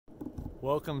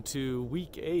Welcome to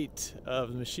week 8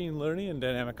 of the Machine Learning and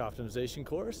Dynamic Optimization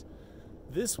course.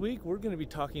 This week we're going to be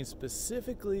talking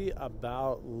specifically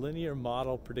about linear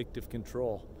model predictive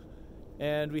control.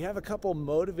 And we have a couple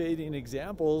motivating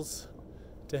examples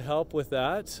to help with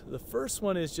that. The first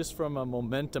one is just from a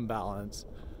momentum balance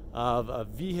of a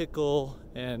vehicle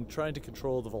and trying to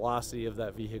control the velocity of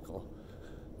that vehicle.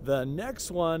 The next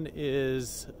one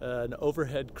is an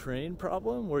overhead crane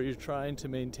problem where you're trying to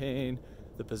maintain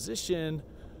the position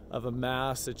of a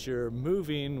mass that you're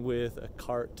moving with a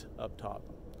cart up top.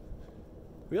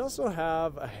 We also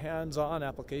have a hands-on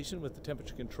application with the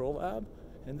Temperature Control Lab,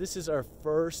 and this is our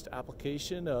first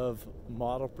application of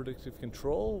model predictive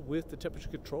control with the Temperature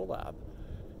Control Lab.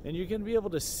 And you're going to be able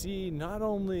to see not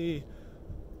only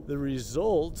the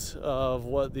result of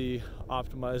what the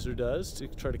optimizer does to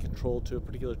try to control to a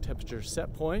particular temperature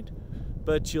set point,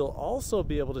 but you'll also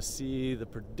be able to see the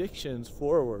predictions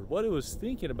forward, what it was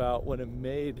thinking about when it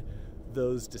made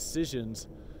those decisions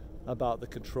about the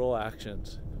control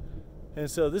actions. And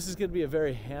so this is going to be a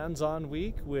very hands-on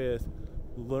week with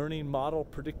learning model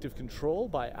predictive control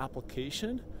by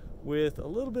application with a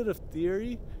little bit of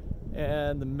theory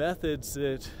and the methods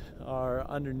that are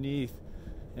underneath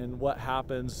and what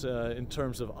happens in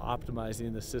terms of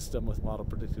optimizing the system with model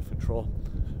predictive control.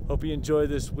 Hope you enjoy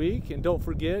this week, and don't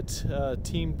forget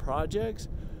team projects.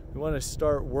 We want to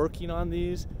start working on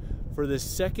these for the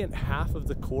second half of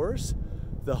the course.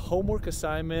 The homework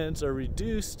assignments are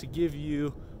reduced to give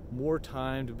you more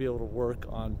time to be able to work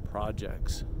on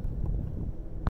projects.